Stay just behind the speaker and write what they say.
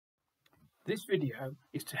This video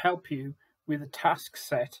is to help you with a task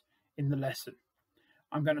set in the lesson.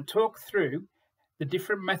 I'm going to talk through the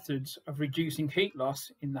different methods of reducing heat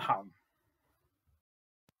loss in the home.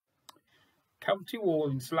 Cavity wall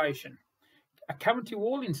insulation. A cavity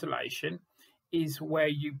wall insulation is where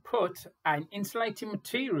you put an insulating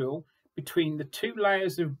material between the two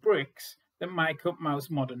layers of bricks that make up most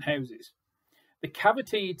modern houses. The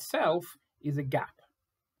cavity itself is a gap.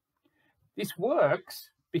 This works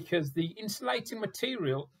because the insulating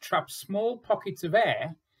material traps small pockets of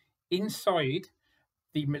air inside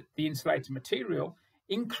the insulating material,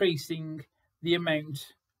 increasing the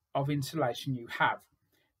amount of insulation you have.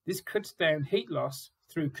 This cuts down heat loss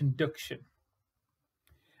through conduction.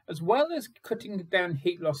 As well as cutting down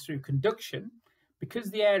heat loss through conduction,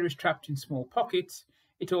 because the air is trapped in small pockets,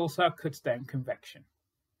 it also cuts down convection.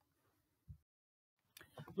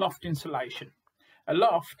 Loft insulation. A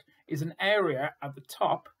loft is an area at the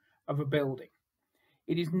top of a building.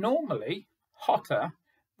 It is normally hotter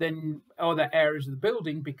than other areas of the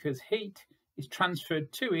building because heat is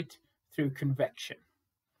transferred to it through convection.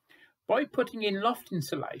 By putting in loft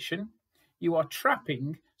insulation, you are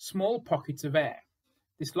trapping small pockets of air.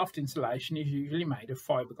 This loft insulation is usually made of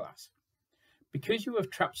fiberglass. Because you have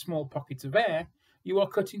trapped small pockets of air, you are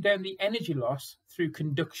cutting down the energy loss through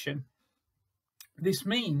conduction. This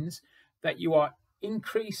means that you are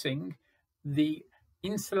increasing the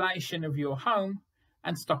insulation of your home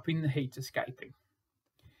and stopping the heat escaping.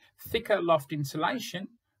 Thicker loft insulation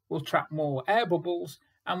will trap more air bubbles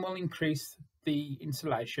and will increase the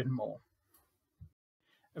insulation more.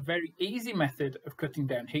 A very easy method of cutting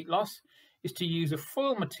down heat loss is to use a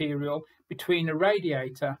foil material between a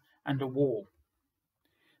radiator and a wall.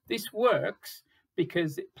 This works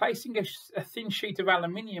because placing a thin sheet of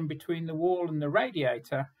aluminium between the wall and the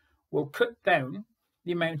radiator will cut down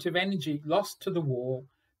the amount of energy lost to the wall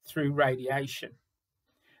through radiation.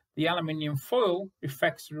 The aluminium foil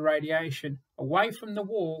reflects the radiation away from the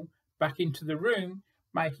wall back into the room,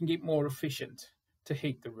 making it more efficient to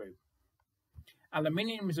heat the room.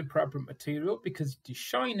 Aluminium is a appropriate material because it is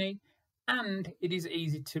shiny and it is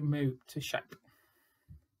easy to move to shape.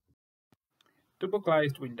 Double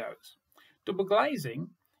glazed windows. Double glazing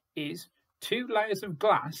is two layers of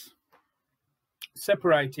glass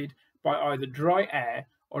separated by either dry air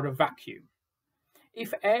or a vacuum.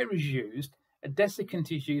 If air is used, a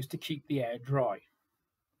desiccant is used to keep the air dry.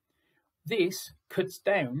 This cuts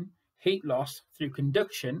down heat loss through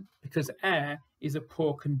conduction because air is a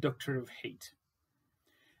poor conductor of heat.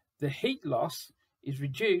 The heat loss is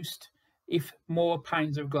reduced if more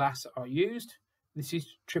panes of glass are used. This is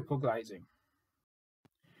triple glazing.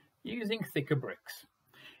 Using thicker bricks.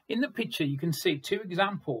 In the picture you can see two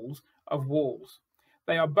examples of walls.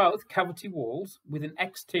 They are both cavity walls with an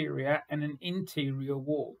exterior and an interior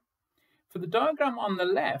wall. For the diagram on the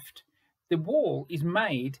left, the wall is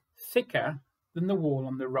made thicker than the wall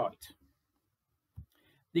on the right.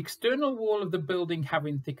 The external wall of the building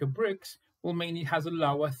having thicker bricks will mean it has a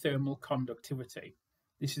lower thermal conductivity.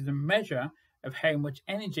 This is a measure of how much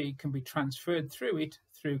energy can be transferred through it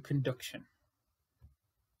through conduction.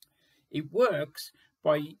 It works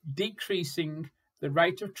by decreasing the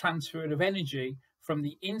rate of transfer of energy from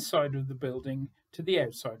the inside of the building to the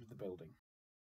outside of the building.